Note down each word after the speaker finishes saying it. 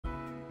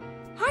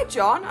Hi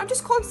John, I'm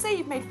just calling to say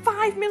you've made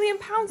 £5 million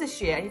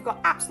this year and you've got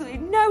absolutely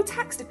no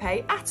tax to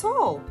pay at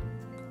all.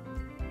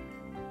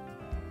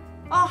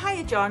 Oh,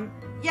 hiya John.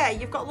 Yeah,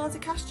 you've got loads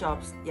of cash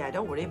jobs. Yeah,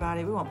 don't worry about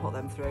it, we won't put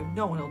them through.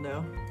 No one will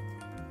know.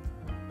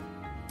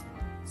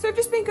 So we've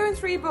just been going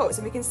through your books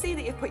and we can see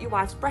that you've put your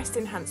wife's breast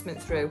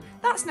enhancement through.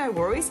 That's no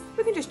worries,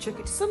 we can just chuck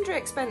it to sundry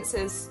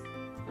expenses.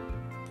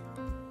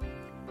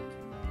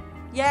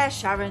 Yeah,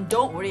 Sharon,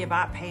 don't worry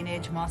about paying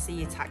HMRC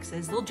your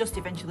taxes. They'll just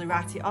eventually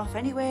write it off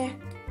anyway.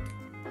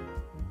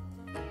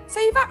 So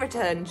your VAT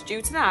return's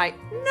due tonight?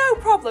 No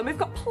problem, we've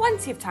got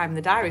plenty of time in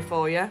the diary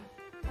for you.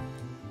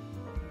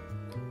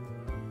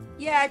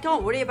 Yeah,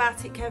 don't worry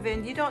about it,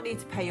 Kevin. You don't need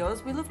to pay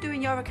us. We love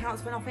doing your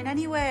accounts for nothing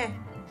anyway.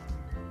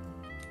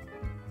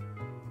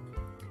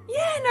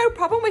 Yeah, no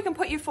problem. We can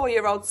put your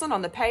 4-year-old son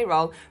on the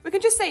payroll. We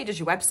can just say he does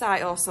your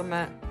website or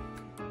something.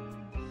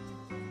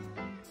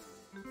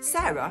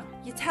 Sarah,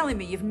 you're telling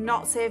me you've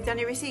not saved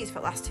any receipts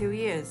for the last 2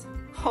 years?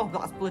 Oh,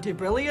 that's bloody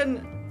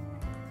brilliant.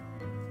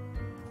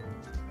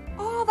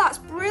 Oh, that's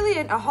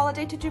brilliant. A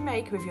holiday to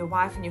Jamaica with your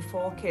wife and your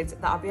 4 kids.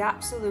 That'll be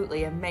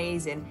absolutely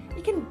amazing.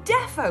 You can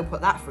defo put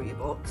that through your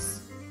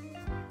books.